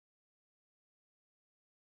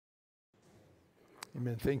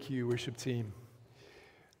Amen. Thank you, worship team.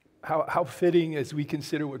 How fitting as we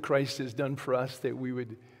consider what Christ has done for us that we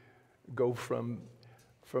would go from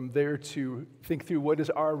there to think through what is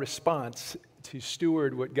our response to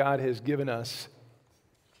steward what God has given us.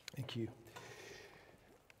 Thank you.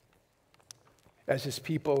 As His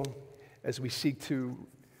people, as we seek to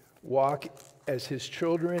walk as His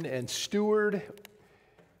children and steward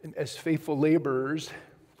and as faithful laborers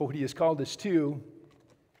for what He has called us to.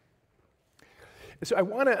 So I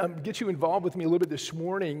want to get you involved with me a little bit this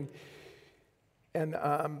morning, and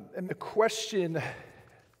the question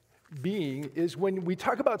being is when we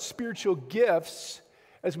talk about spiritual gifts,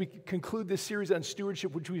 as we conclude this series on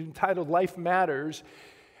stewardship, which we've entitled Life Matters,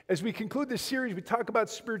 as we conclude this series, we talk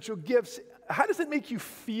about spiritual gifts. How does it make you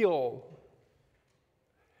feel?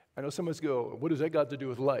 I know some of us go, what does that got to do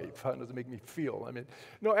with life? How does it make me feel?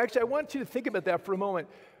 No, actually, I want you to think about that for a moment.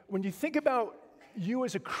 When you think about you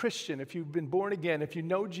as a Christian, if you've been born again, if you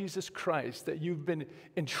know Jesus Christ, that you've been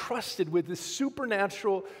entrusted with this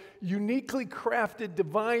supernatural, uniquely crafted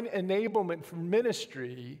divine enablement for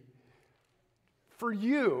ministry, for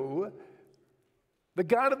you, the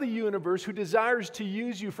God of the universe who desires to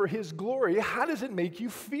use you for His glory, how does it make you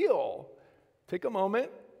feel? Take a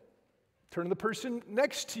moment, turn to the person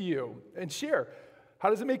next to you and share. How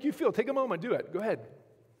does it make you feel? Take a moment, do it. Go ahead.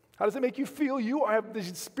 How does it make you feel? You have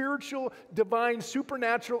these spiritual, divine,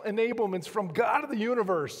 supernatural enablements from God of the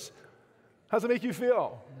universe. How does it make you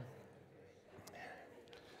feel?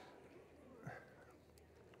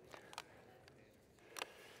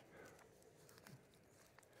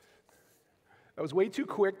 That was way too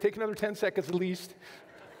quick. Take another 10 seconds at least.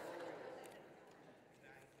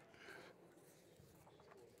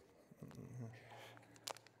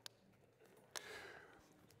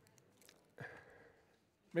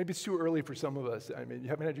 Maybe it's too early for some of us. You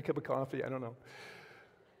haven't had your cup of coffee. I don't know.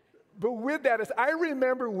 But with that, as I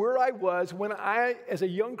remember where I was when I, as a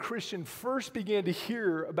young Christian, first began to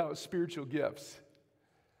hear about spiritual gifts.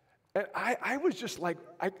 And I was just like,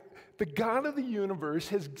 the God of the universe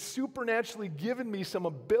has supernaturally given me some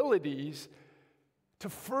abilities to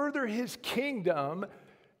further His kingdom,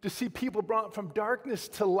 to see people brought from darkness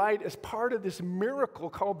to light as part of this miracle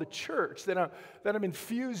called the church that I'm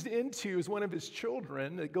infused into as one of His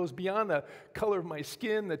children. It goes beyond the color of my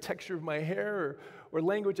skin, the texture of my hair, or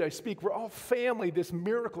language I speak. We're all family, this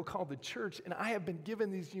miracle called the church, and I have been given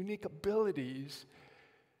these unique abilities,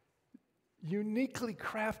 uniquely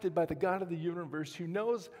crafted by the God of the universe who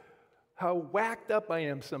knows how whacked up I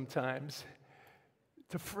am sometimes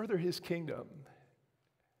to further His kingdom.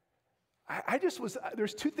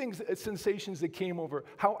 There's two things, sensations that came over.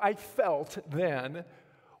 How I felt then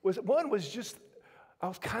was, one was just, I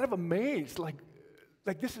was kind of amazed, like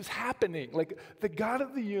this is happening. Like the God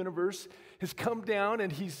of the universe has come down and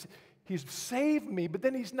He's saved me, but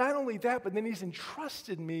then He's not only that, but then He's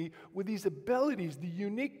entrusted me with these abilities, the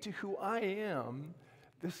unique to who I am,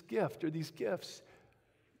 this gift or these gifts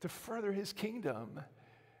to further His kingdom.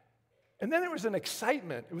 And then there was an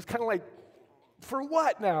excitement. It was kind of like, for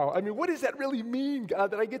what now? What does that really mean, God,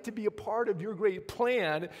 that I get to be a part of your great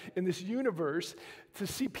plan in this universe to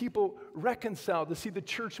see people reconciled, to see the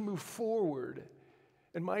church move forward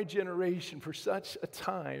in my generation for such a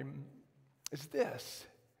time as this?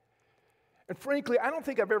 And frankly, I don't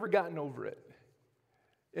think I've ever gotten over it.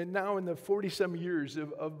 And now in the 40-some years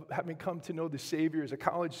of having come to know the Savior as a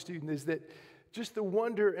college student is that just the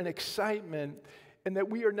wonder and excitement, and that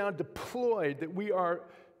we are now deployed, that we are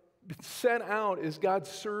sent out as God's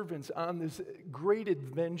servants on this great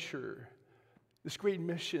adventure, this great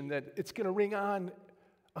mission that it's going to ring on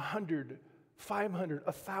 100, 500,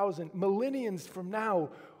 1,000, millenniums from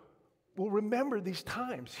now. We'll remember these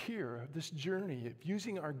times here, this journey of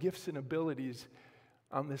using our gifts and abilities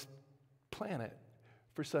on this planet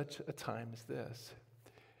for such a time as this.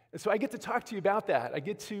 And so I get to talk to you about that. I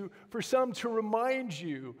get to, for some, to remind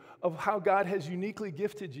you of how God has uniquely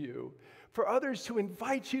gifted you. For others, to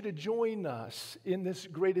invite you to join us in this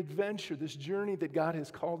great adventure, this journey that God has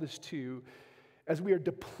called us to as we are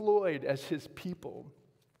deployed as His people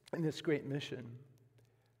in this great mission.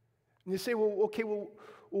 And you say,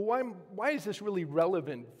 why is this really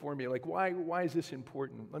relevant for me? Like, why is this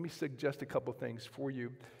important? Let me suggest a couple things for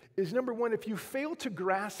you. Is number one, if you fail to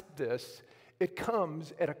grasp this, it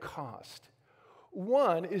comes at a cost.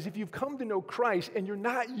 One is if you've come to know Christ and you're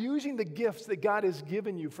not using the gifts that God has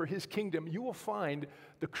given you for His kingdom, you will find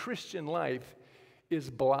the Christian life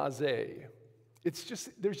is blasé.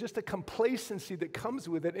 There's just a complacency that comes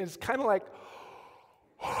with it, and it's kind of like,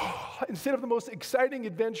 instead of the most exciting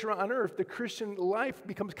adventure on earth, the Christian life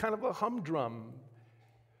becomes kind of a humdrum.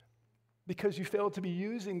 because you fail to be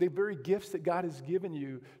using the very gifts that God has given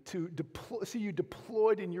you to see you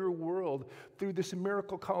deployed in your world through this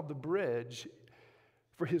miracle called the bridge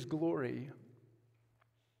for His glory.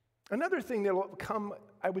 Another thing that will come,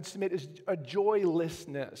 I would submit, is a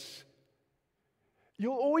joylessness.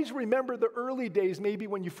 You'll always remember the early days, maybe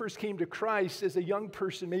when you first came to Christ as a young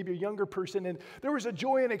person, maybe a younger person, and there was a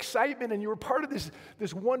joy and excitement, and you were part of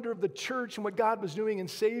this wonder of the church and what God was doing in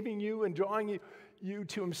saving you and drawing you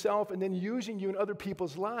to Himself and then using you in other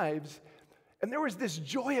people's lives. And there was this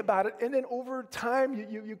joy about it, and then over time,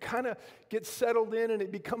 you kind of get settled in, and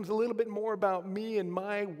it becomes a little bit more about me and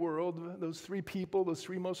my world, those three people, those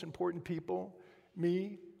three most important people,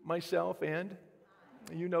 me, myself, and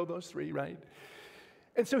you know those three, right?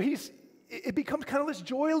 And so it becomes kind of this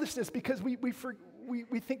joylessness because we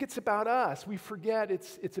think it's about us. We forget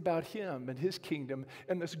it's about Him and His kingdom.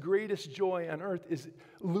 And this greatest joy on earth is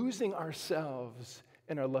losing ourselves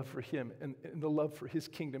and our love for Him and the love for His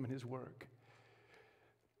kingdom and His work.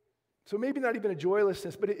 So maybe not even a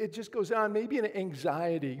joylessness, but it just goes on, maybe an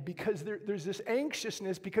anxiety because there's this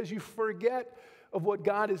anxiousness because you forget of what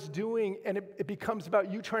God is doing, and it becomes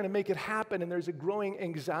about you trying to make it happen, and there's a growing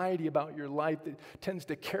anxiety about your life that tends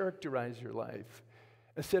to characterize your life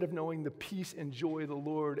instead of knowing the peace and joy of the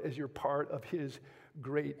Lord as you're part of His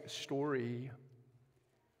great story.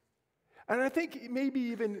 And I think maybe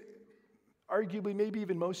even, arguably, maybe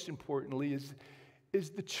even most importantly, is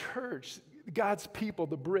the church, God's people,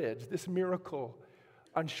 the bridge, this miracle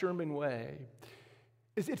on Sherman Way,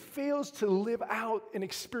 is it fails to live out and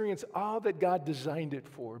experience all that God designed it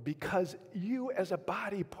for because you as a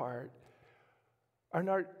body part are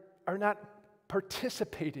not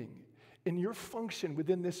participating in your function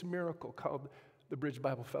within this miracle called the Bridge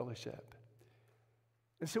Bible Fellowship.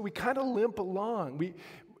 And so we kind of limp along.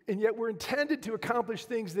 And yet we're intended to accomplish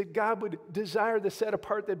things that God would desire to set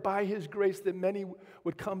apart, that by His grace that many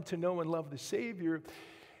would come to know and love the Savior.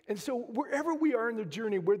 And so wherever we are in the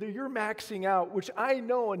journey, whether you're maxing out, which I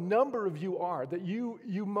know a number of you are, that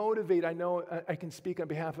you motivate, I know I can speak on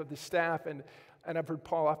behalf of the staff, and I've heard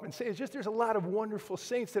Paul often say, it's just there's a lot of wonderful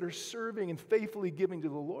saints that are serving and faithfully giving to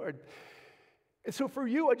the Lord. And so for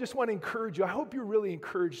you, I just want to encourage you. I hope you're really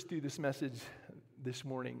encouraged through this message this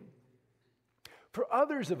morning. For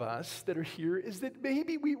others of us that are here is that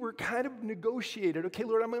maybe we were kind of negotiated. Okay,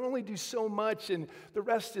 Lord, I'm going to only do so much and the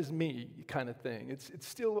rest is me kind of thing. It's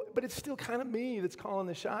still kind of me that's calling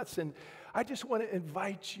the shots. And I just want to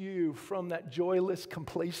invite you from that joyless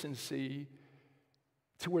complacency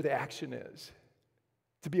to where the action is,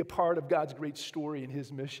 to be a part of God's great story and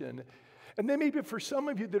His mission. And then maybe for some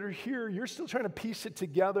of you that are here, you're still trying to piece it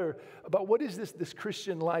together about what is this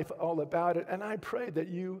Christian life all about. And I pray that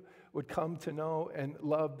you would come to know and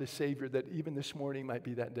love the Savior, that even this morning might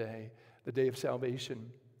be that day, the day of salvation.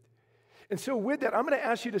 And so with that, I'm going to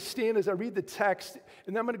ask you to stand as I read the text,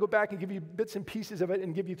 and then I'm going to go back and give you bits and pieces of it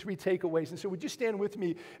and give you 3 takeaways. And so would you stand with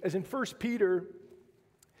me as in 1 Peter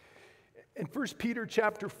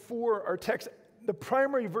chapter 4, our text, the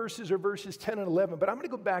primary verses are verses 10 and 11, but I'm going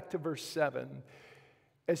to go back to verse 7.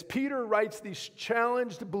 As Peter writes these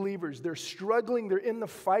challenged believers, they're struggling, they're in the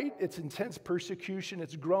fight, it's intense persecution,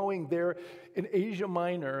 it's growing there in Asia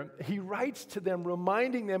Minor. He writes to them,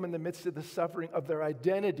 reminding them in the midst of the suffering of their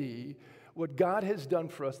identity, what God has done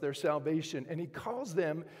for us, their salvation. And he calls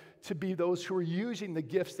them to be those who are using the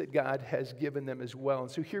gifts that God has given them as well.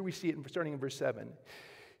 And so here we see it starting in verse 7.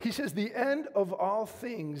 He says, the end of all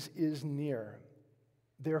things is near.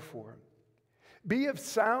 Therefore, be of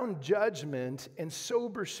sound judgment and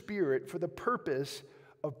sober spirit for the purpose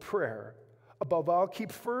of prayer. Above all,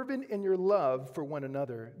 keep fervent in your love for one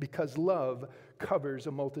another, because love covers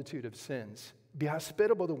a multitude of sins. Be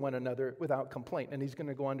hospitable to one another without complaint. And he's going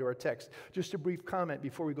to go on to our text. Just a brief comment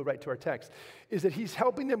before we go right to our text, is that he's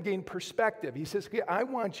helping them gain perspective. He says, okay, I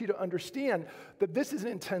want you to understand that this is an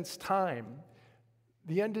intense time.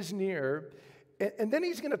 The end is near. And then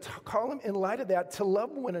he's going to call them in light of that to love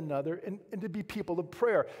one another and to be people of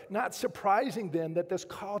prayer. Not surprising then that this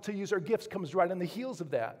call to use our gifts comes right on the heels of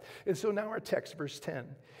that. And so now our text, verse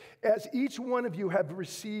 10. As each one of you have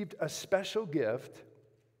received a special gift,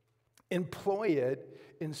 employ it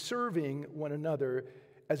in serving one another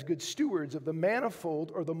as good stewards of the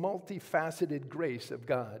manifold or the multifaceted grace of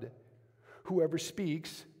God. Whoever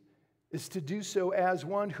speaks is to do so as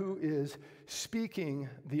one who is speaking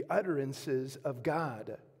the utterances of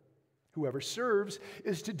God. Whoever serves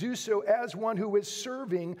is to do so as one who is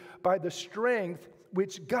serving by the strength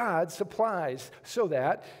which God supplies, so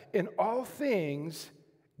that in all things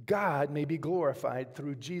God may be glorified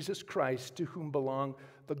through Jesus Christ, to whom belong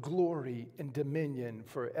the glory and dominion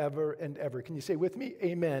forever and ever. Can you say with me?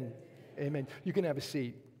 Amen. Amen. You can have a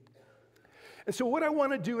seat. And so what I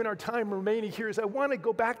want to do in our time remaining here is I want to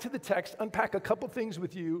go back to the text, unpack a couple things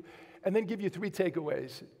with you, and then give you 3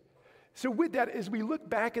 takeaways. So with that, as we look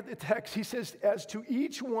back at the text, he says, as to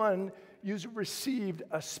each one you've received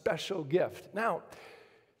a special gift. Now,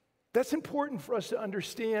 that's important for us to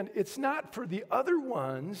understand. It's not for the other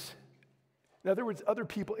ones, in other words, other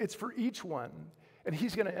people, it's for each one. And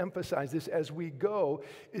he's going to emphasize this as we go,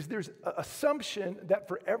 is there's an assumption that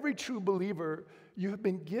for every true believer, you have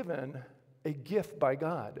been given a gift by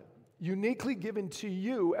God, uniquely given to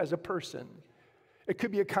you as a person. It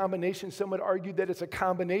could be a combination. Some would argue that it's a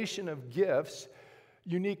combination of gifts,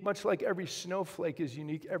 unique, much like every snowflake is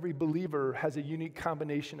unique. Every believer has a unique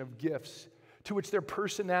combination of gifts to which their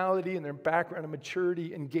personality and their background and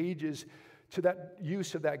maturity engages to that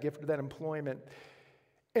use of that gift or that employment.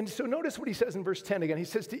 And so notice what he says in verse 10 again. He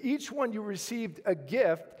says, to each one you received a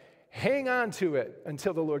gift, hang on to it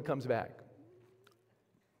until the Lord comes back.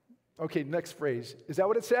 Okay, next phrase. Is that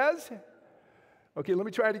what it says? Okay, let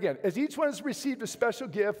me try it again. As each one has received a special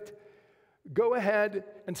gift, go ahead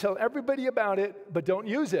and tell everybody about it, but don't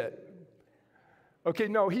use it. Okay,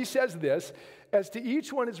 no, he says this. As to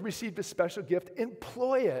each one has received a special gift,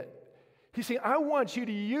 employ it. He's saying, I want you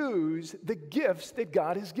to use the gifts that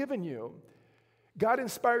God has given you. God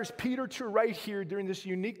inspires Peter to write here during this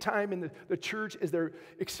unique time in the church as they're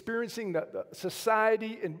experiencing the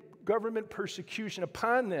society and government persecution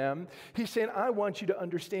upon them. He's saying, I want you to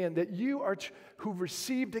understand that you are who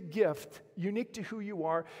received a gift unique to who you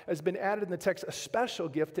are, has been added in the text, a special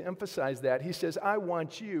gift to emphasize that. He says, I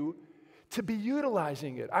want you to be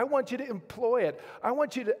utilizing it. I want you to employ it. I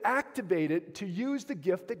want you to activate it to use the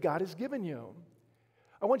gift that God has given you.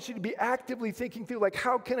 I want you to be actively thinking through, like,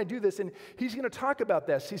 how can I do this? And he's going to talk about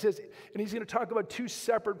this. He says, and he's going to talk about 2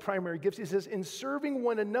 separate primary gifts. He says, in serving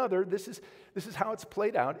one another, this is how it's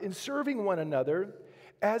played out, in serving one another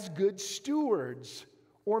as good stewards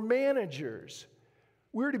or managers.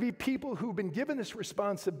 We're to be people who've been given this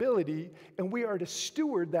responsibility, and we are to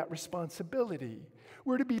steward that responsibility.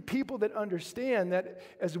 We're to be people that understand that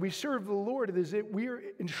as we serve the Lord, we are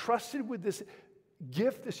entrusted with this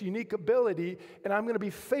gift, this unique ability, and I'm going to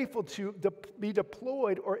be faithful to be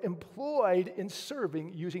deployed or employed in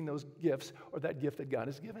serving using those gifts or that gift that God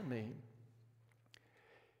has given me.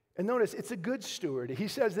 And notice, it's a good steward. He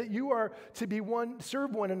says that you are to be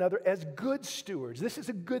serve one another as good stewards. This is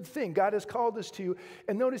a good thing God has called us to.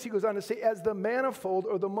 And notice he goes on to say, as the manifold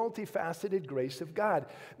or the multifaceted grace of God.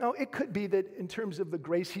 Now, it could be that in terms of the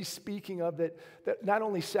grace he's speaking of, that not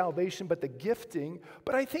only salvation, but the gifting.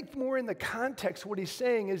 But I think more in the context, what he's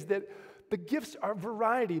saying is that the gifts are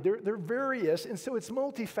variety. They're various, and so it's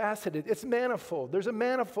multifaceted. It's manifold. There's a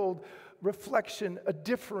manifold reflection, a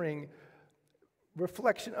differing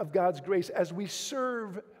reflection of God's grace as we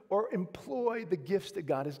serve or employ the gifts that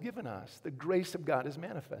God has given us. The grace of God is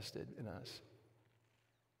manifested in us.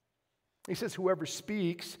 He says, whoever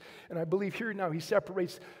speaks, and I believe here now he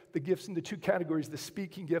separates the gifts into 2 categories, the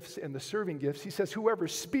speaking gifts and the serving gifts. He says, whoever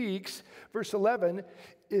speaks, verse 11,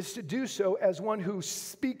 is to do so as one who's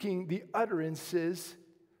speaking the utterances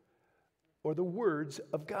or the words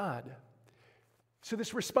of God. So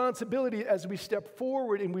this responsibility as we step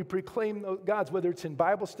forward and we proclaim God's, whether it's in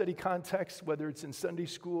Bible study context, whether it's in Sunday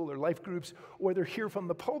school or life groups, or whether here from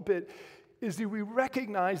the pulpit, is that we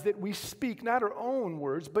recognize that we speak not our own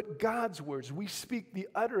words, but God's words. We speak the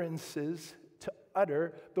utterances to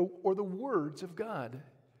utter the words of God.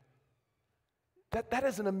 That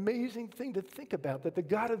is an amazing thing to think about, that the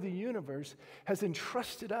God of the universe has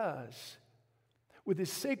entrusted us with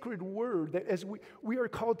his sacred word, that as we are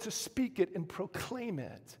called to speak it and proclaim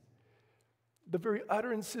it, the very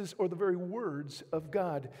utterances or the very words of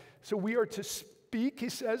God. So we are to speak, he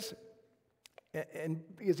says, and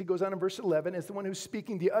as he goes on in verse 11, as the one who's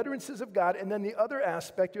speaking the utterances of God. And then the other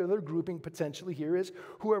aspect, or other grouping potentially here is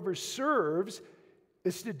whoever serves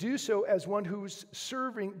is to do so as one who's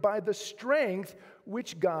serving by the strength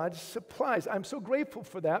which God supplies. I'm so grateful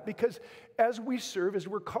for that, because as we serve, as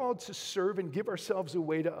we're called to serve and give ourselves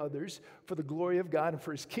away to others for the glory of God and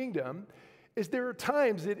for his kingdom, is there are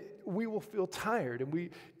times that we will feel tired, and we,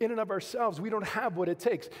 in and of ourselves, we don't have what it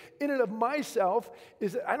takes. In and of myself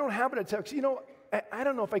is that I don't have what it takes. You know, I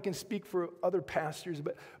don't know if I can speak for other pastors,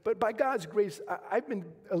 but by God's grace, I've been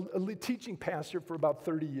a teaching pastor for about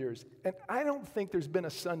 30 years, and I don't think there's been a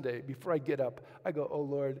Sunday before I get up, I go, oh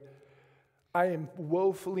Lord, I am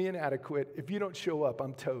woefully inadequate. If you don't show up,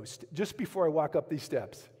 I'm toast. Just before I walk up these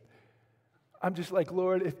steps, I'm just like,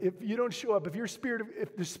 Lord, if you don't show up,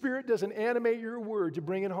 if the Spirit doesn't animate your word to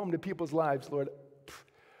bring it home to people's lives, Lord,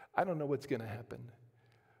 I don't know what's going to happen.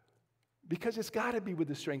 because it's got to be with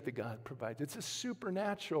the strength that God provides. It's a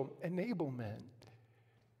supernatural enablement.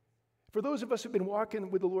 For those of us who've been walking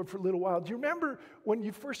with the Lord for a little while, do you remember when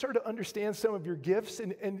you first started to understand some of your gifts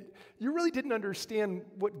and you really didn't understand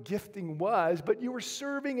what gifting was, but you were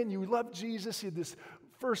serving and you loved Jesus, you had this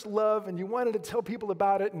first love and you wanted to tell people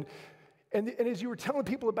about it, and as you were telling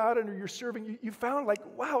people about it or you're serving, you found like,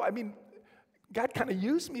 wow, I mean, God kind of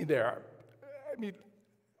used me there. I mean,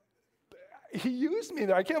 He used me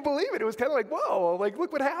there. I can't believe it. It was kind of like, whoa, like,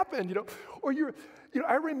 look what happened, you know. Or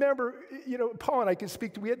I remember, Paul and I can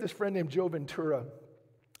speak to, we had this friend named Joe Ventura.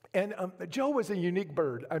 And Joe was a unique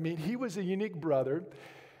bird. I mean, he was a unique brother.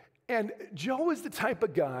 And Joe was the type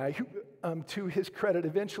of guy who, to his credit,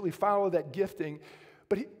 eventually followed that gifting.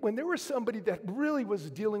 But when there was somebody that really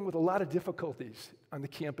was dealing with a lot of difficulties on the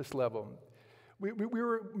campus level, we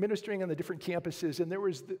were ministering on the different campuses, and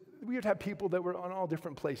we would have people that were on all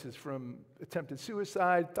different places, from attempted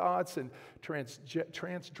suicide, thoughts, and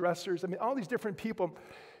transgressors. I mean, all these different people.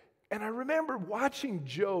 And I remember watching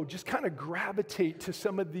Joe just kind of gravitate to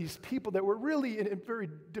some of these people that were really in very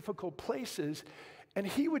difficult places. And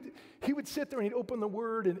he would sit there and he'd open the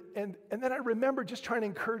Word, and then I remember just trying to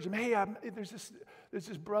encourage him. Hey, there's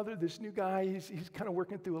this brother, this new guy. He's kind of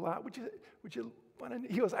working through a lot. Would you want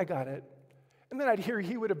to? He goes, I got it. And then I'd hear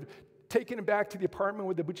he would have taken him back to the apartment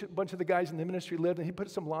where a bunch of the guys in the ministry lived, and he'd put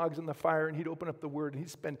some logs in the fire, and he'd open up the Word, and he'd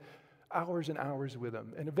spend hours and hours with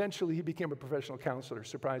them. And eventually he became a professional counselor.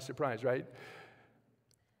 Surprise, surprise, right?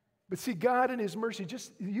 But see, God in His mercy,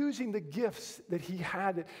 just using the gifts that He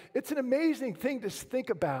had, it's an amazing thing to think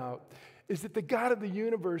about, is that the God of the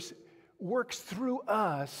universe works through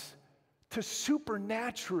us to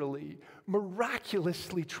supernaturally,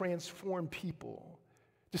 miraculously transform people.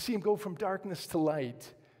 To see Him go from darkness to light,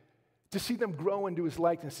 to see them grow into His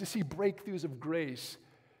likeness, to see breakthroughs of grace,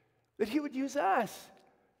 that He would use us.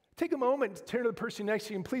 Take a moment to turn to the person next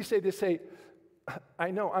to you and please say this,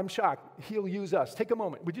 I know, I'm shocked. He'll use us. Take a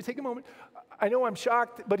moment. Would you take a moment? I know I'm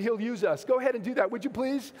shocked, but He'll use us. Go ahead and do that, would you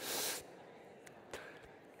please?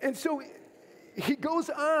 And so he goes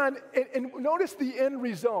on, and notice the end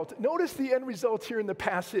result. Notice the end result here in the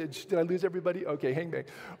passage. Did I lose everybody? Okay, hang back.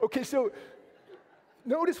 Okay, so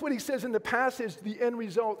notice what he says in the passage, the end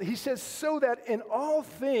result. He says, so that in all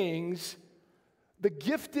things, the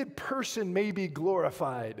gifted person may be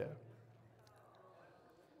glorified.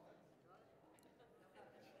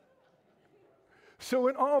 So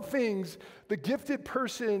in all things, the gifted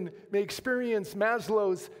person may experience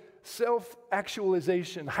Maslow's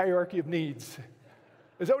self-actualization hierarchy of needs.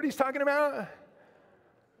 Is that what he's talking about?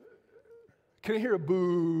 Can I hear a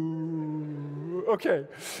boo? Okay.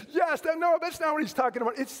 Yes, no, that's not what he's talking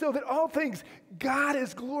about. It's so that all things, God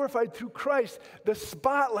is glorified through Christ. The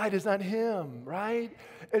spotlight is on Him, right?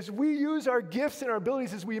 As we use our gifts and our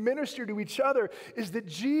abilities, as we minister to each other, is that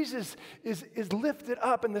Jesus is lifted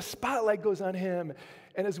up and the spotlight goes on Him.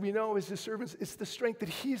 And as we know, as His servants, it's the strength that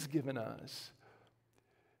He's given us.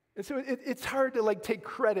 And so it's hard to take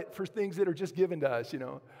credit for things that are just given to us,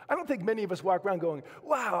 I don't think many of us walk around going,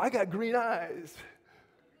 wow, I got green eyes.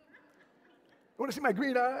 You want to see my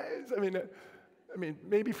green eyes? I mean,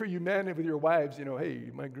 maybe for you men and with your wives, hey,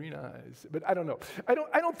 my green eyes. But I don't know. I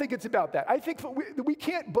don't think it's about that. I think we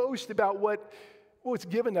can't boast about what's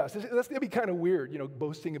given to us. That's going to be kind of weird,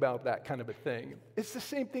 boasting about that kind of a thing. It's the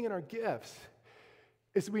same thing in our gifts.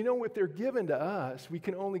 As we know what they're given to us, we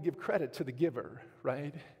can only give credit to the giver,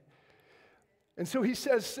 right? And so he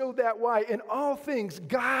says, so that why? In all things,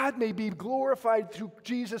 God may be glorified through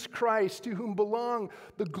Jesus Christ, to whom belong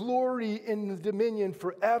the glory and the dominion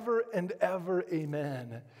forever and ever.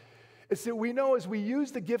 Amen. It's that we know as we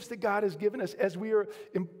use the gifts that God has given us, as we are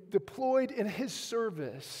deployed in His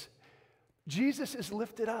service, Jesus is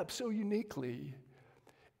lifted up so uniquely.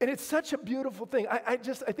 And it's such a beautiful thing. I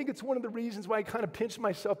think it's one of the reasons why I kind of pinch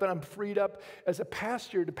myself that I'm freed up as a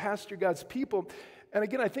pastor to pastor God's people. And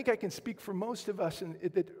again, I think I can speak for most of us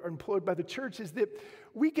that are employed by the church, is that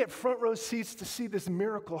we get front row seats to see this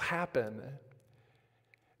miracle happen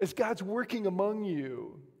as God's working among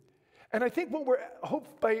you. And I think what we're,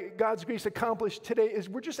 hope by God's grace, accomplished today is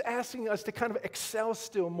we're just asking us to kind of excel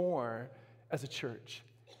still more as a church.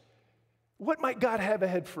 What might God have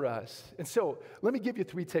ahead for us? And so let me give you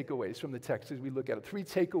 3 takeaways from the text as we look at it. 3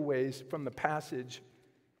 takeaways from the passage.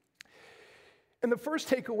 And the first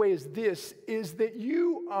takeaway is this, is that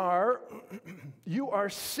you are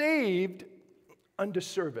saved unto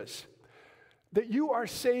service. That you are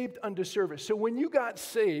saved unto service. So when you got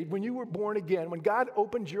saved, when you were born again, when God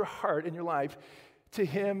opened your heart and your life to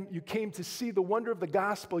Him, you came to see the wonder of the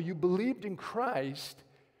gospel, you believed in Christ,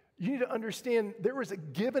 you need to understand there was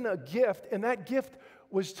given a gift, and that gift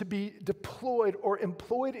was to be deployed or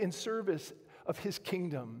employed in service of his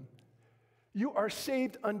kingdom. You are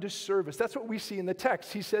saved unto service. That's what we see in the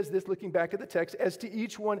text. He says this, looking back at the text, as to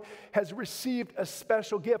each one has received a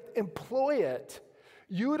special gift, employ it,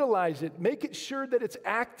 utilize it, make it sure that it's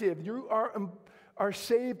active. You are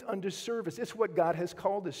saved unto service. It's what God has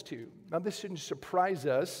called us to. Now, this shouldn't surprise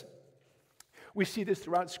us. We see this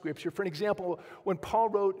throughout Scripture. For an example, when Paul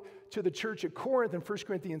wrote to the church at Corinth in 1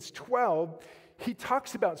 Corinthians 12, he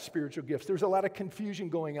talks about spiritual gifts. There's a lot of confusion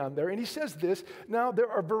going on there. And he says this, now there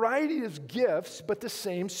are varieties of gifts, but the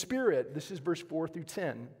same Spirit. This is verse 4 through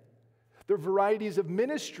 10. There are varieties of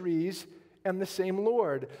ministries and the same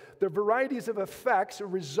Lord. There are varieties of effects or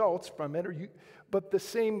results from it, but the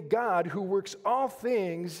same God who works all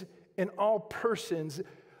things in all persons.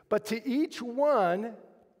 But to each one,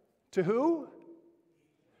 to who?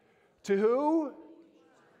 To who?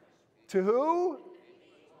 To who?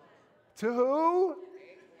 To who?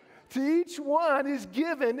 To each one is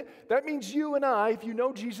given, that means you and I, if you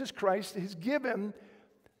know Jesus Christ, is given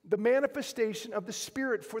the manifestation of the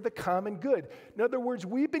Spirit for the common good. In other words,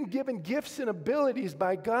 we've been given gifts and abilities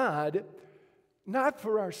by God, not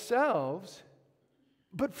for ourselves,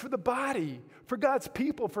 but for the body, for God's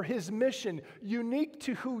people, for his mission, unique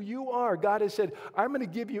to who you are. God has said, I'm going to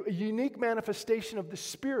give you a unique manifestation of the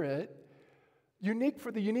Spirit,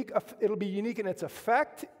 it'll be unique in its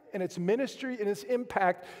effect, and its ministry, and its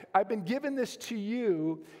impact. I've been given this to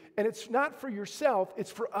you, and it's not for yourself,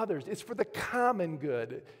 it's for others. It's for the common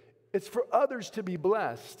good. It's for others to be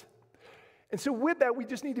blessed. And so with that, we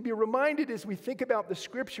just need to be reminded as we think about the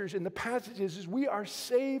Scriptures and the passages, is we are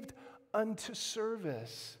saved unto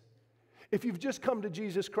service. If you've just come to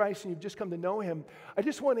Jesus Christ and you've just come to know him, I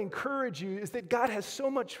just want to encourage you is that God has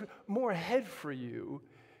so much more ahead for you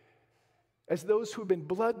as those who have been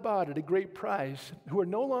blood-bought at a great price, who are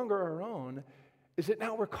no longer our own, is that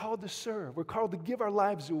now we're called to serve. We're called to give our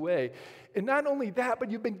lives away. And not only that,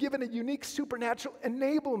 but you've been given a unique supernatural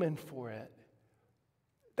enablement for it.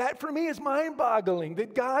 That for me is mind-boggling,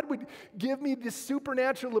 that God would give me this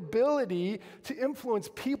supernatural ability to influence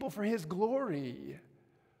people for his glory.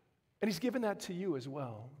 And he's given that to you as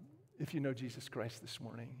well, if you know Jesus Christ this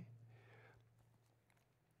morning.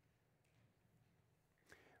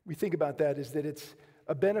 We think about that is that it's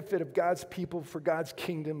a benefit of God's people for God's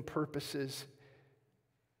kingdom purposes,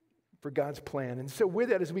 for God's plan. And so with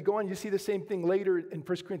that, as we go on, you see the same thing later in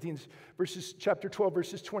 1 Corinthians chapter 12,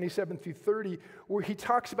 verses 27 through 30, where he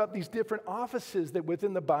talks about these different offices that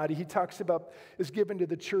within the body, he talks about is given to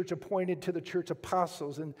the church, appointed to the church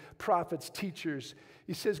apostles and prophets, teachers.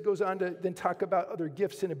 He goes on to then talk about other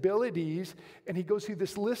gifts and abilities, and he goes through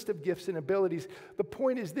this list of gifts and abilities. The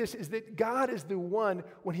point is this, is that God is the one,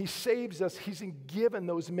 when he saves us, he's given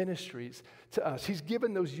those ministries to us. He's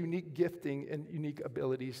given those unique gifting and unique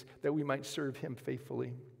abilities that we might serve him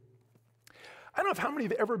faithfully. I don't know how many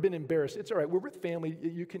have ever been embarrassed. It's all right, we're with family.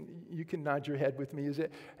 You can nod your head with me.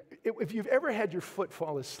 If you've ever had your foot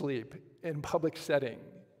fall asleep in public setting,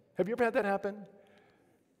 have you ever had that happen?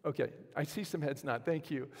 Okay, I see some heads nod. Thank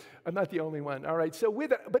you. I'm not the only one. All right, so with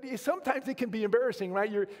that, but sometimes it can be embarrassing,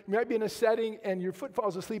 right? You might be in a setting and your foot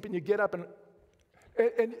falls asleep and you get up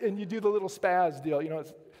and you do the little spaz deal, you know.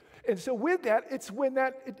 And so with that, it's when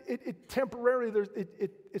that it temporarily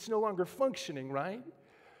it's no longer functioning, right?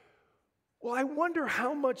 Well, I wonder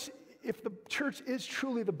how much, if the church is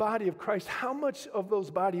truly the body of Christ, how much of those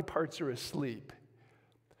body parts are asleep?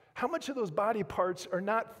 How much of those body parts are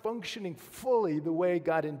not functioning fully the way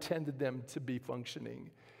God intended them to be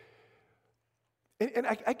functioning? And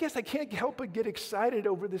I guess I can't help but get excited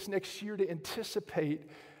over this next year to anticipate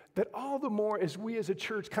that all the more as we as a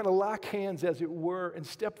church kind of lock hands, as it were, and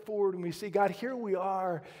step forward and we say, God, here we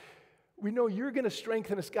are. We know you're going to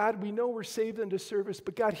strengthen us. God, we know we're saved unto service,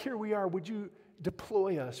 but God, here we are. Would you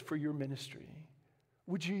deploy us for your ministry?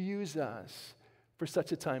 Would you use us for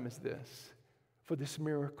such a time as this? For this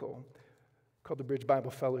miracle called the Bridge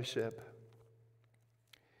Bible Fellowship.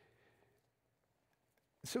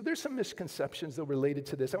 So there's some misconceptions, though, related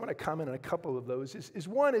to this. I want to comment on a couple of those.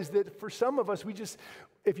 One is that for some of us,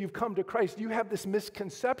 if you've come to Christ, you have this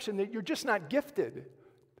misconception that you're just not gifted.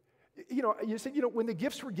 You said, when the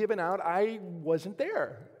gifts were given out, I wasn't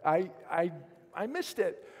there. I missed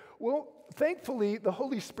it. Well, thankfully, the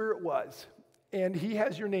Holy Spirit was, and he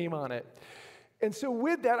has your name on it. And so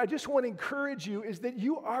with that, I just want to encourage you is that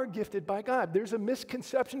you are gifted by God. There's a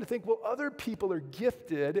misconception to think, well, other people are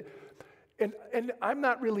gifted, and I'm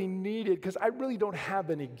not really needed because I really don't have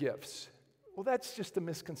any gifts. Well, that's just a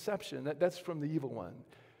misconception. That's from the evil one.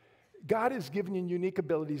 God has given you unique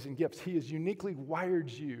abilities and gifts. He has uniquely wired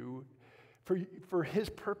you for his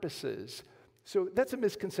purposes. So that's a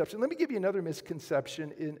misconception. Let me give you another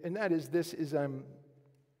misconception, and that is this: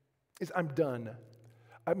 I'm done.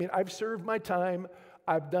 I mean, I've served my time,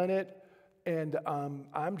 I've done it, and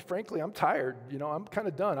I'm tired. You know, I'm kind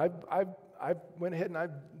of done. I've went ahead and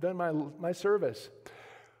I've done my service.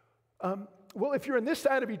 Well, if you're on this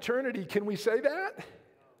side of eternity, can we say that?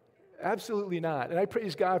 Absolutely not. And I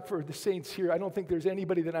praise God for the saints here. I don't think there's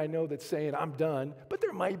anybody that I know that's saying, I'm done. But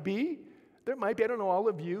there might be. There might be. I don't know all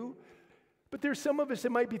of you. But there's some of us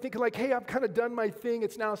that might be thinking like, hey, I've kind of done my thing.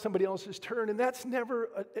 It's now somebody else's turn. And that's never,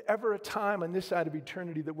 ever a time on this side of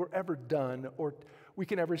eternity that we're ever done, or we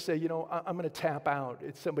can ever say, you know, I'm going to tap out.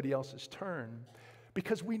 It's somebody else's turn.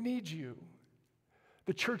 Because we need you.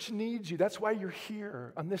 The church needs you. That's why you're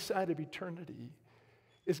here on this side of eternity.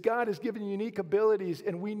 Is God has given you unique abilities,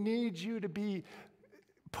 and we need you to be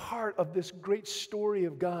part of this great story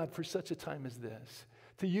of God for such a time as this,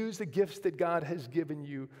 to use the gifts that God has given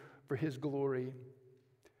you for His glory.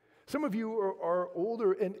 Some of you are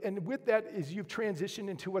older, and with that is you've transitioned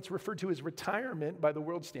into what's referred to as retirement by the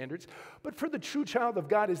world standards. But for the true child of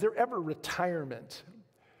God, is there ever retirement?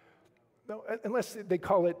 No, unless they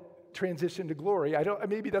call it transition to glory.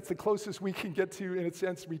 Maybe that's the closest we can get to, in a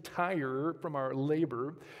sense, retire from our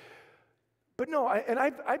labor. But no,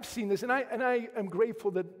 I've seen this, and I am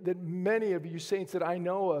grateful that many of you saints that I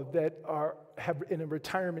know of that have in a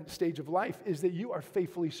retirement stage of life is that you are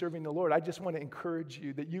faithfully serving the Lord. I just want to encourage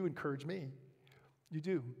you that you encourage me. You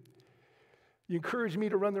do. You encourage me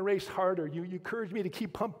to run the race harder. You encourage me to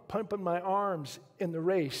keep pumping my arms in the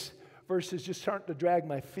race versus just starting to drag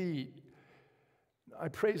my feet. I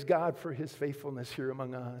praise God for His faithfulness here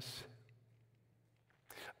among us.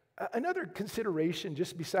 Another consideration,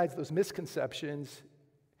 just besides those misconceptions,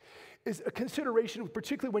 is a consideration,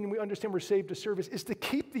 particularly when we understand we're saved to service, is to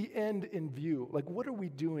keep the end in view. Like, what are we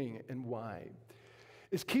doing and why?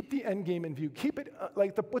 Is keep the end game in view. Keep it,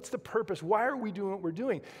 what's the purpose? Why are we doing what we're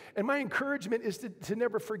doing? And my encouragement is to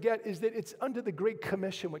never forget is that it's under the Great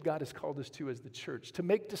Commission what God has called us to as the church, to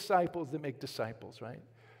make disciples that make disciples, right?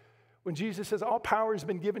 When Jesus says, all power has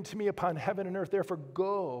been given to me upon heaven and earth, therefore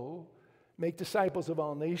go make disciples of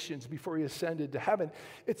all nations before He ascended to heaven.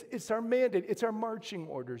 It's our mandate. It's our marching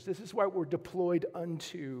orders. This is what we're deployed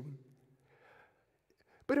unto.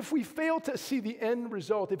 But if we fail to see the end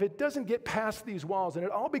result, if it doesn't get past these walls and it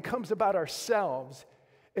all becomes about ourselves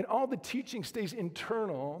and all the teaching stays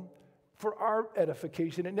internal for our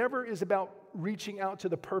edification, it never is about reaching out to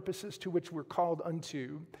the purposes to which we're called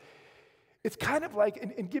unto. It's kind of like,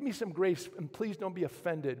 and give me some grace, and please don't be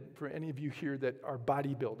offended for any of you here that are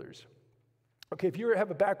bodybuilders. Okay, if you have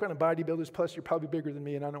a background in bodybuilders, plus you're probably bigger than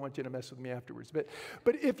me, and I don't want you to mess with me afterwards. But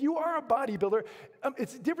if you are a bodybuilder,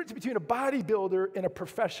 it's the difference between a bodybuilder and a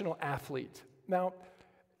professional athlete. Now,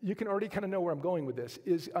 you can already kind of know where I'm going with this.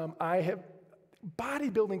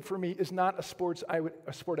 Bodybuilding for me is not a sport I would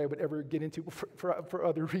ever get into for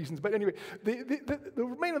other reasons. But anyway,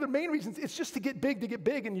 the main reasons, it's just to get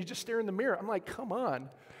big, and you just stare in the mirror. I'm like, come on.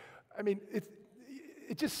 I mean,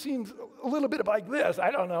 it just seems a little bit like this.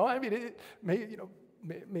 I don't know. I mean,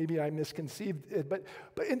 maybe I misconceived it. But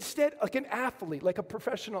instead, like an athlete, like a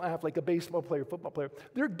professional athlete, like a baseball player, football player,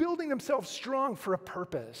 they're building themselves strong for a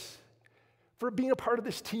purpose, for being a part of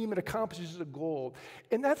this team that accomplishes a goal.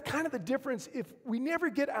 And that's kind of the difference if we never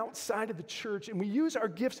get outside of the church and we use our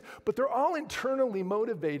gifts, but they're all internally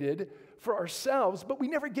motivated for ourselves, but we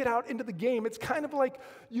never get out into the game. It's kind of like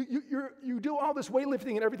you do all this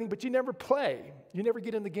weightlifting and everything, but you never play. You never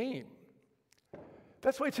get in the game.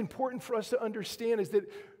 That's why it's important for us to understand is that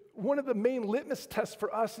one of the main litmus tests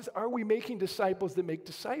for us is, are we making disciples that make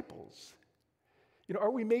disciples? You know,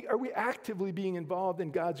 are we actively being involved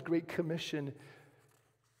in God's great commission?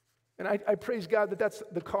 And I praise God that that's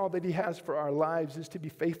the call that He has for our lives, is to be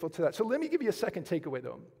faithful to that. So let me give you a second takeaway,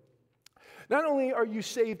 though. Not only are you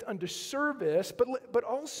saved unto service, but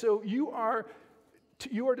also you are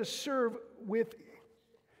to serve with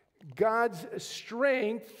God's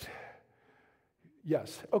strength.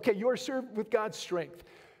 Yes. Okay, you are served with God's strength.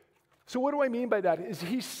 So what do I mean by that? Is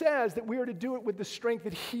He says that we are to do it with the strength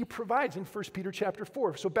that He provides in 1 Peter chapter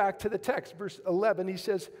 4. So back to the text, verse 11, he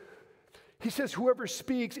says, whoever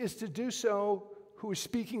speaks is to do so, who is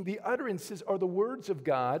speaking the utterances are the words of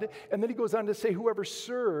God. And then he goes on to say, whoever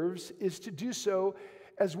serves is to do so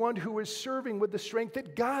as one who is serving with the strength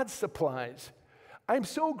that God supplies. I'm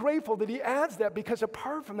so grateful that he adds that, because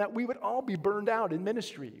apart from that, we would all be burned out in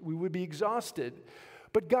ministry. We would be exhausted.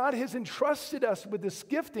 But God has entrusted us with this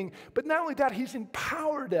gifting, but not only that, He's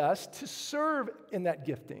empowered us to serve in that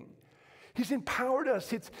gifting. He's empowered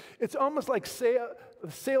us. It's almost like a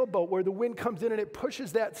sailboat where the wind comes in and it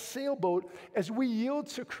pushes that sailboat. As we yield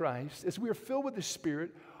to Christ, as we are filled with the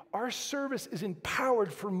Spirit, our service is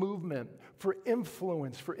empowered for movement, for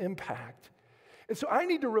influence, for impact. And so I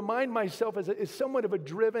need to remind myself as somewhat of a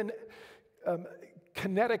driven,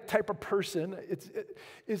 kinetic type of person,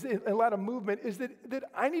 is a lot of movement, is that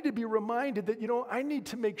I need to be reminded that, I need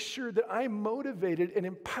to make sure that I'm motivated and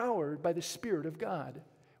empowered by the Spirit of God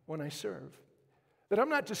when I serve. That I'm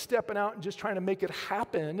not just stepping out and just trying to make it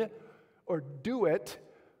happen or do it,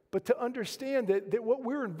 but to understand that what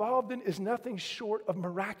we're involved in is nothing short of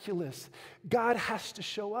miraculous. God has to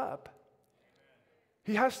show up.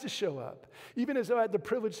 He has to show up. Even as I had the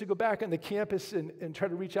privilege to go back on the campus and try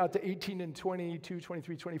to reach out to 18 and 22,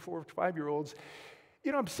 23, 24, 5-year-olds,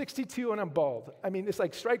 I'm 62 and I'm bald. I mean, it's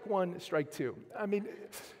like strike one, strike two. I mean,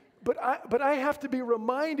 but I have to be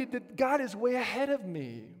reminded that God is way ahead of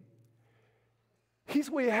me. He's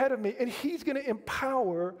way ahead of me, and He's going to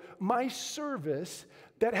empower my service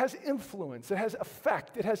that has influence, that has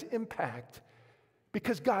effect, that has impact,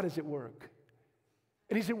 because God is at work.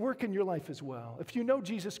 And He's at work in your life as well. If you know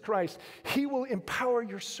Jesus Christ, He will empower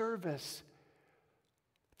your service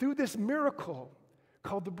through this miracle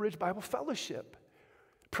called the Bridge Bible Fellowship.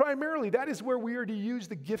 Primarily, that is where we are to use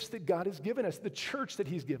the gifts that God has given us, the church that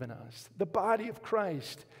He's given us, the body of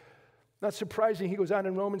Christ. Not surprising, he goes on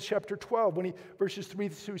in Romans chapter 12, verses 3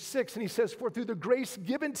 through 6, and he says, "For through the grace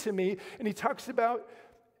given to me," and he talks about,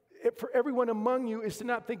 "for everyone among you is to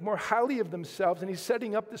not think more highly of themselves," and he's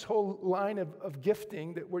setting up this whole line of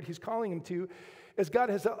gifting, that word he's calling them to, as God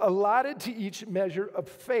has allotted to each measure of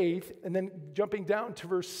faith. And then jumping down to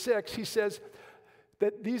verse 6, he says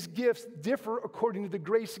that these gifts differ according to the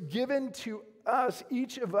grace given to us,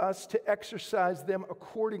 each of us, to exercise them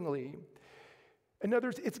accordingly. In other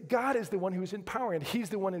words, it's God is the one who's empowering.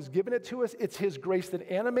 He's the one who's given it to us. It's His grace that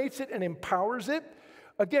animates it and empowers it.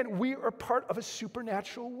 Again, we are part of a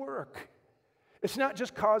supernatural work. It's not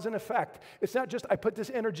just cause and effect. It's not just I put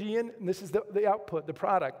this energy in and this is the output, the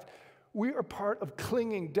product. We are part of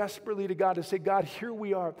clinging desperately to God to say, God, here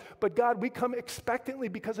we are. But God, we come expectantly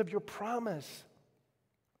because of your promise.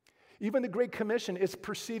 Even the Great Commission is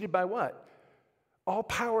preceded by what? All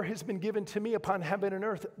power has been given to me upon heaven and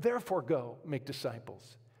earth. Therefore go, make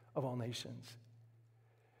disciples of all nations.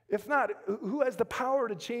 If not, who has the power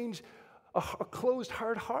to change a closed,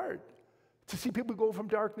 hard heart? To see people go from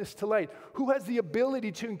darkness to light? Who has the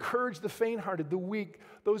ability to encourage the faint-hearted, the weak,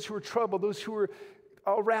 those who are troubled, those who are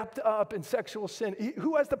all wrapped up in sexual sin?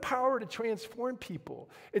 Who has the power to transform people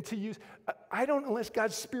and to use? I don't, unless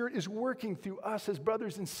God's Spirit is working through us as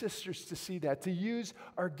brothers and sisters to see that, to use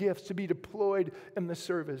our gifts to be deployed in the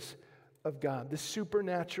service of God, the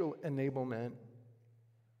supernatural enablement.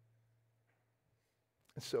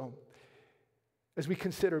 And so, as we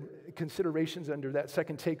consider considerations under that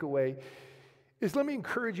second takeaway, let me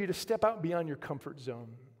encourage you to step out beyond your comfort zone.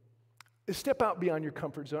 Step out beyond your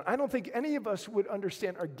comfort zone. I don't think any of us would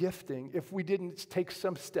understand our gifting if we didn't take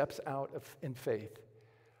some steps out in faith.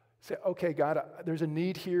 Say, okay, God, there's a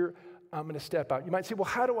need here. I'm going to step out. You might say, well,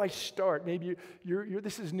 how do I start? Maybe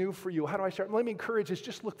this is new for you. How do I start? Let me encourage us,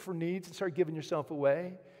 just look for needs and start giving yourself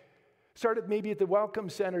away. Start maybe at the Welcome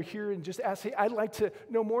Center here and just ask, hey, I'd like to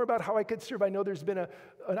know more about how I could serve. I know there's been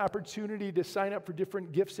an opportunity to sign up for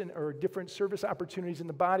different gifts or different service opportunities in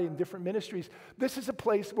the body and different ministries. This is a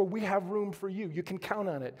place where we have room for you. You can count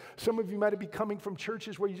on it. Some of you might be coming from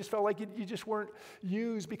churches where you just felt like you just weren't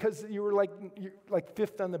used because you were like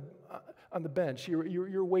fifth on the bench.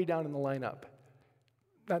 You're way down in the lineup.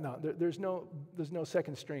 No, there's no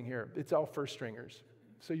second string here. It's all first stringers.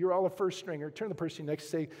 So you're all a first stringer. Turn to the person next to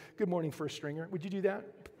say, good morning, first stringer. Would you do that?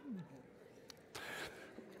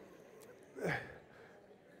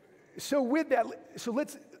 So with that,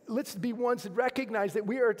 let's be ones that recognize that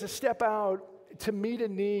we are to step out to meet a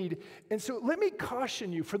need. And so let me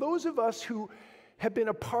caution you, for those of us who have been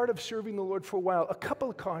a part of serving the Lord for a while, a couple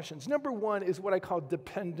of cautions. Number one is what I call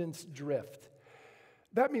dependence drift.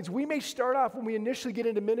 That means we may start off when we initially get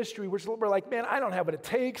into ministry, we're like, man, I don't have what it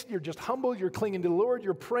takes. You're just humble. You're clinging to the Lord.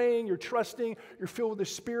 You're praying. You're trusting. You're filled with the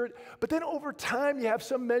Spirit. But then over time, you have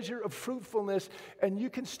some measure of fruitfulness, and you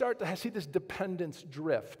can start to see this dependence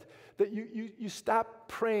drift, that you stop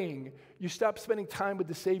praying. You stop spending time with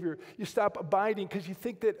the Savior. You stop abiding because you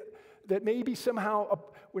think that maybe somehow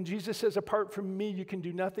when Jesus says, apart from me, you can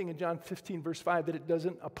do nothing in John 15, verse 5, that it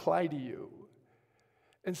doesn't apply to you.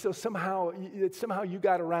 And so somehow you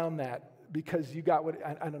got around that because you got what,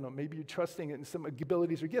 I don't know, maybe you're trusting in some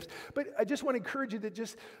abilities or gifts. But I just want to encourage you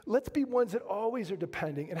that let's be ones that always are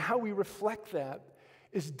depending. And how we reflect that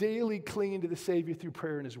is daily clinging to the Savior through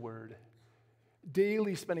prayer and His Word.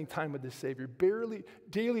 daily spending time with the Savior,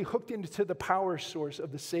 daily hooked into the power source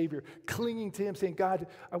of the Savior, clinging to Him, saying, God,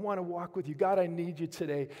 I want to walk with you. God, I need you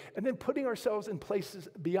today. And then putting ourselves in places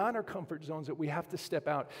beyond our comfort zones that we have to step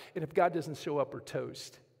out. And if God doesn't show up, we're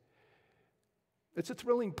toast. It's a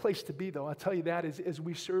thrilling place to be, though. I'll tell you that as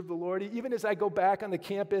we serve the Lord. Even as I go back on the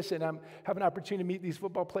campus and I have an opportunity to meet these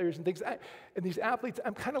football players and things, and these athletes,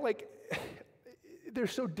 I'm kind of like, they're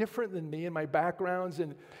so different than me and my backgrounds.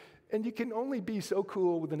 And you can only be so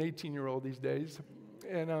cool with an 18-year-old these days.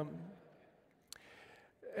 And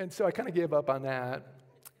so I kind of gave up on that.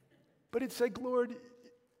 But it's like, Lord,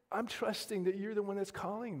 I'm trusting that you're the one that's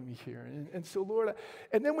calling me here. And so, Lord,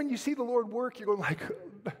 and then when you see the Lord work, you're going like,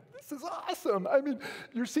 this is awesome. I mean,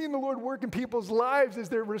 you're seeing the Lord work in people's lives as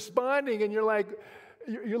they're responding, and you're like,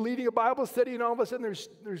 you're leading a Bible study, and all of a sudden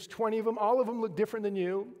there's 20 of them. All of them look different than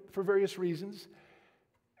you for various reasons.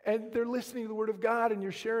 And they're listening to the Word of God, and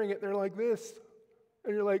you're sharing it, and they're like this.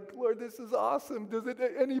 And you're like, Lord, this is awesome. Does it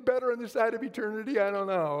any better on this side of eternity? I don't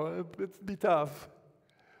know. It'd be tough.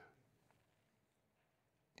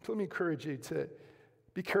 So let me encourage you to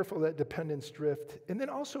be careful of that dependence drift. And then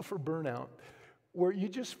also for burnout, where you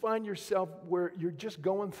just find yourself where you're just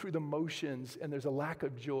going through the motions and there's a lack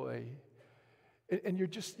of joy. And you're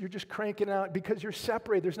just cranking out because you're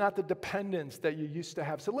separated. There's not the dependence that you used to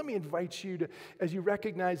have. So let me invite you to, as you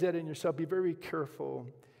recognize that in yourself, be very careful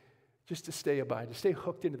just to stay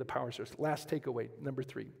hooked into the power source. Last takeaway, number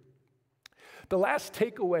 3. The last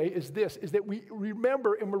takeaway is this, is that we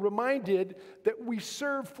remember and we're reminded that we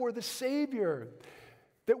serve for the Savior,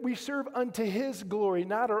 that we serve unto His glory,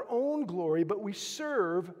 not our own glory, but we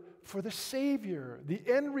serve for the Savior. The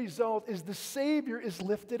end result is the Savior is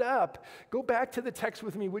lifted up. Go back to the text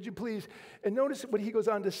with me, would you please? And notice what he goes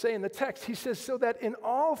on to say in the text. He says, so that in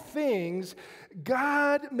all things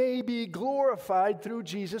God may be glorified through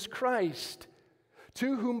Jesus Christ,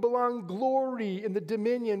 to whom belong glory and the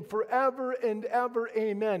dominion forever and ever.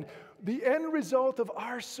 Amen. The end result of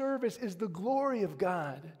our service is the glory of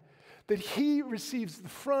God, that He receives the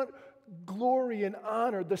front glory and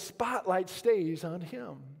honor. The spotlight stays on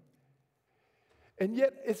Him. And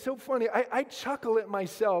yet, it's so funny. I chuckle at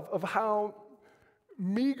myself of how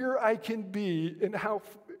meager I can be and how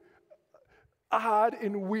odd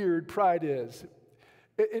and weird pride is.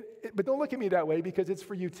 But don't look at me that way, because it's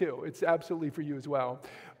for you too. It's absolutely for you as well.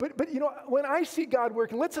 But you know, when I see God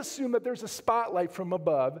working, let's assume that there's a spotlight from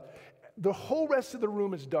above. The whole rest of the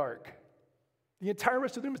room is dark. The entire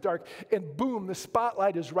rest of the room is dark. And boom, the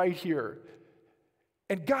spotlight is right here.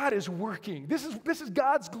 And God is working. This is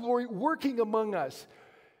God's glory working among us.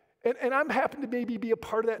 And I'm happen to maybe be a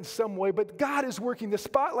part of that in some way, but God is working. The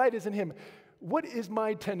spotlight is in Him. What is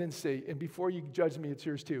my tendency? And before you judge me, it's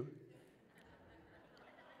yours too.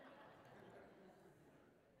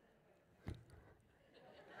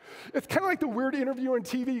 It's kind of like the weird interview on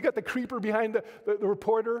TV. You got the creeper behind the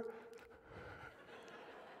reporter.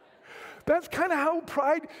 That's kind of how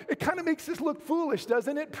pride, it kind of makes us look foolish,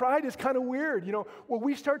 doesn't it? Pride is kind of weird. You know, well,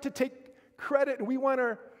 we start to take credit and we want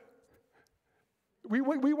our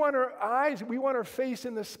eyes, we want our face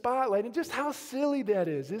in the spotlight. And just how silly that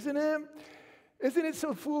is, isn't it? Isn't it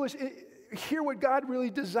so foolish? Hear what God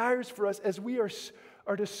really desires for us as we are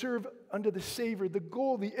to serve unto the Savior. The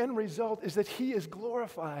goal, the end result is that He is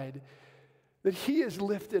glorified, that He is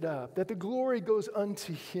lifted up, that the glory goes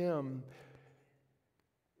unto Him.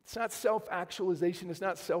 It's not self-actualization. It's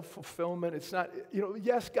not self-fulfillment. It's not,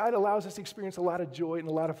 yes, God allows us to experience a lot of joy and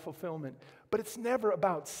a lot of fulfillment, but it's never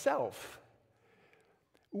about self.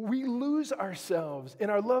 We lose ourselves in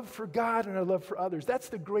our love for God and our love for others. That's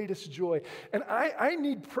the greatest joy. And I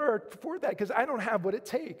need prayer for that, because I don't have what it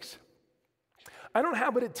takes. I don't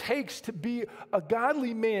have what it takes to be a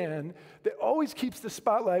godly man that always keeps the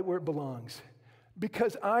spotlight where it belongs,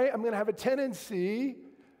 because I am going to have a tendency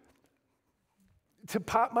to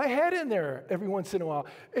pop my head in there every once in a while.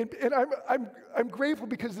 And I'm grateful,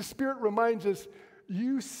 because the Spirit reminds us,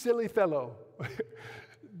 you silly fellow,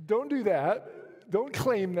 don't do that. Don't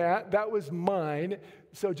claim that. That was mine.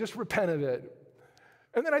 So just repent of it.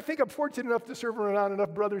 And then I think I'm fortunate enough to serve around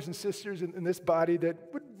enough brothers and sisters in this body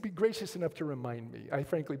that would be gracious enough to remind me. I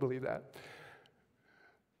frankly believe that.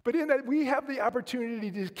 But in that, we have the opportunity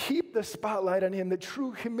to keep the spotlight on Him. That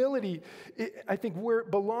true humility, I think where it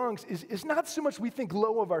belongs, is not so much we think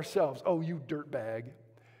low of ourselves. Oh, you dirtbag,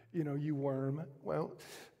 you worm. Well,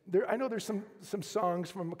 I know there's some songs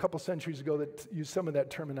from a couple centuries ago that use some of that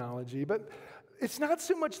terminology, but it's not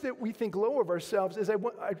so much that we think low of ourselves, as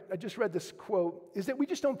I just read this quote, is that we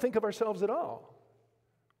just don't think of ourselves at all.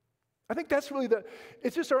 I think that's really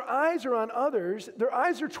it's just our eyes are on others. Their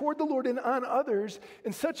eyes are toward the Lord and on others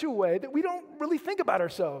in such a way that we don't really think about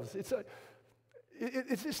ourselves.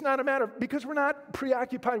 It's just not a matter of, because we're not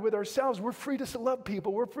preoccupied with ourselves, we're free to love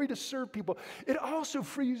people, we're free to serve people. It also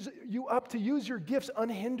frees you up to use your gifts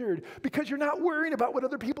unhindered because you're not worrying about what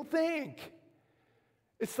other people think.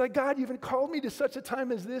 It's like, God, you've called me to such a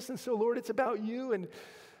time as this, and so, Lord, it's about you, and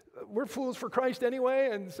we're fools for Christ anyway,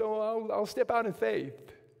 and so I'll step out in faith.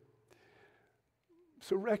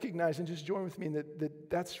 So recognize and just join with me in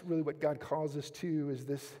that's really what God calls us to, is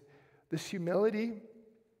this humility.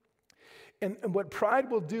 And what pride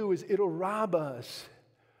will do is it'll rob us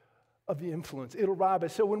of the influence. It'll rob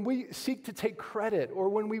us. So when we seek to take credit or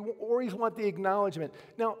when we always want the acknowledgement.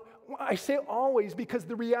 Now, I say always because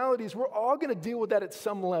the reality is we're all going to deal with that at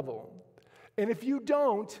some level. And if you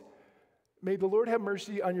don't, may the Lord have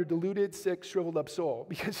mercy on your deluded, sick, shriveled up soul,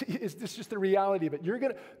 because it's just the reality of it.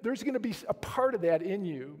 There's going to be a part of that in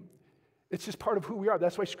you. It's just part of who we are.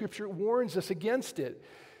 That's why Scripture warns us against it.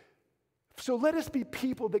 So let us be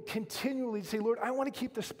people that continually say, Lord, I want to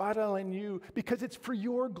keep the spotlight on you because it's for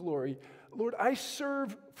your glory. Lord, I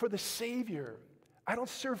serve for the Savior. I don't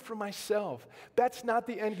serve for myself. That's not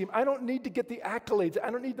the end game. I don't need to get the accolades. I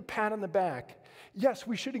don't need the pat on the back. Yes,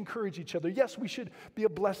 we should encourage each other. Yes, we should be a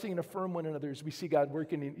blessing and affirm one another as we see God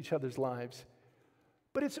working in each other's lives.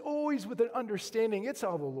 But it's always with an understanding it's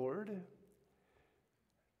all the Lord.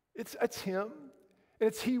 It's Him. And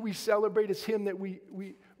it's He we celebrate. It's Him that we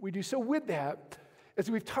do. So with that, as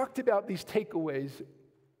we've talked about these takeaways,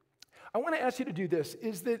 I want to ask you to do this,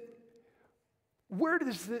 is that where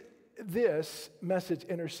does this message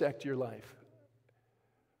intersect your life?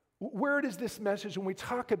 Where does this message, when we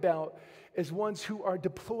talk about as ones who are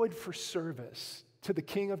deployed for service to the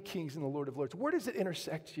King of Kings and the Lord of Lords, where does it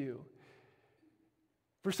intersect you?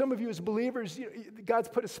 For some of you as believers, God's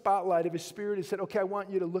put a spotlight of His Spirit and said, okay, I want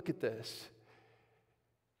you to look at this.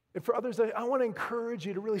 And for others, I want to encourage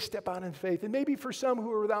you to really step out in faith. And maybe for some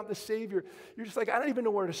who are without the Savior, you're just like, I don't even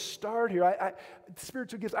know where to start here.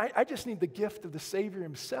 Spiritual gifts, I just need the gift of the Savior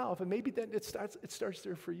Himself. And maybe then it starts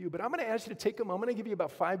there for you. But I'm going to ask you to take a moment. I'm going to give you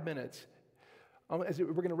about 5 minutes. We're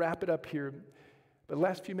going to wrap it up here. But the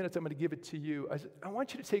last few minutes, I'm going to give it to you. I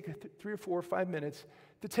want you to take 3 or 4 or 5 minutes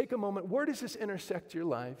to take a moment. Where does this intersect your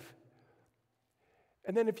life?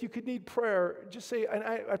 And then if you could need prayer, just say, and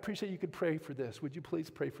I appreciate you could pray for this. Would you please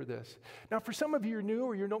pray for this? Now, for some of you are new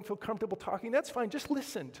or you don't feel comfortable talking, that's fine. Just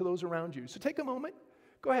listen to those around you. So take a moment.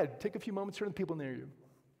 Go ahead. Take a few moments, turn to the people near you.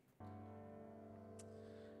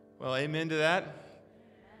 Well, amen to that.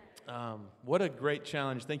 What a great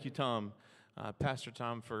challenge. Thank you, Tom, Pastor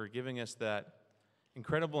Tom, for giving us that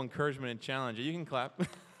incredible encouragement and challenge. You can clap.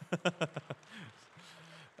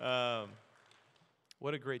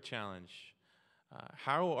 What a great challenge.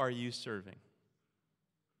 How are you serving?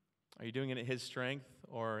 Are you doing it in His strength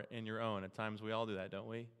or in your own? At times we all do that, don't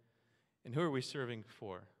we? And who are we serving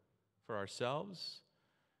for? For ourselves?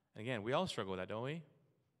 And again, we all struggle with that, don't we?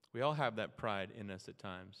 We all have that pride in us at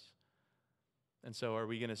times. And so are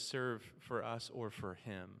we going to serve for us or for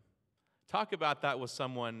Him? Talk about that with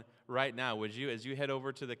someone right now, would you? As you head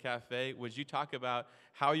over to the cafe, would you talk about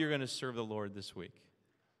how you're going to serve the Lord this week?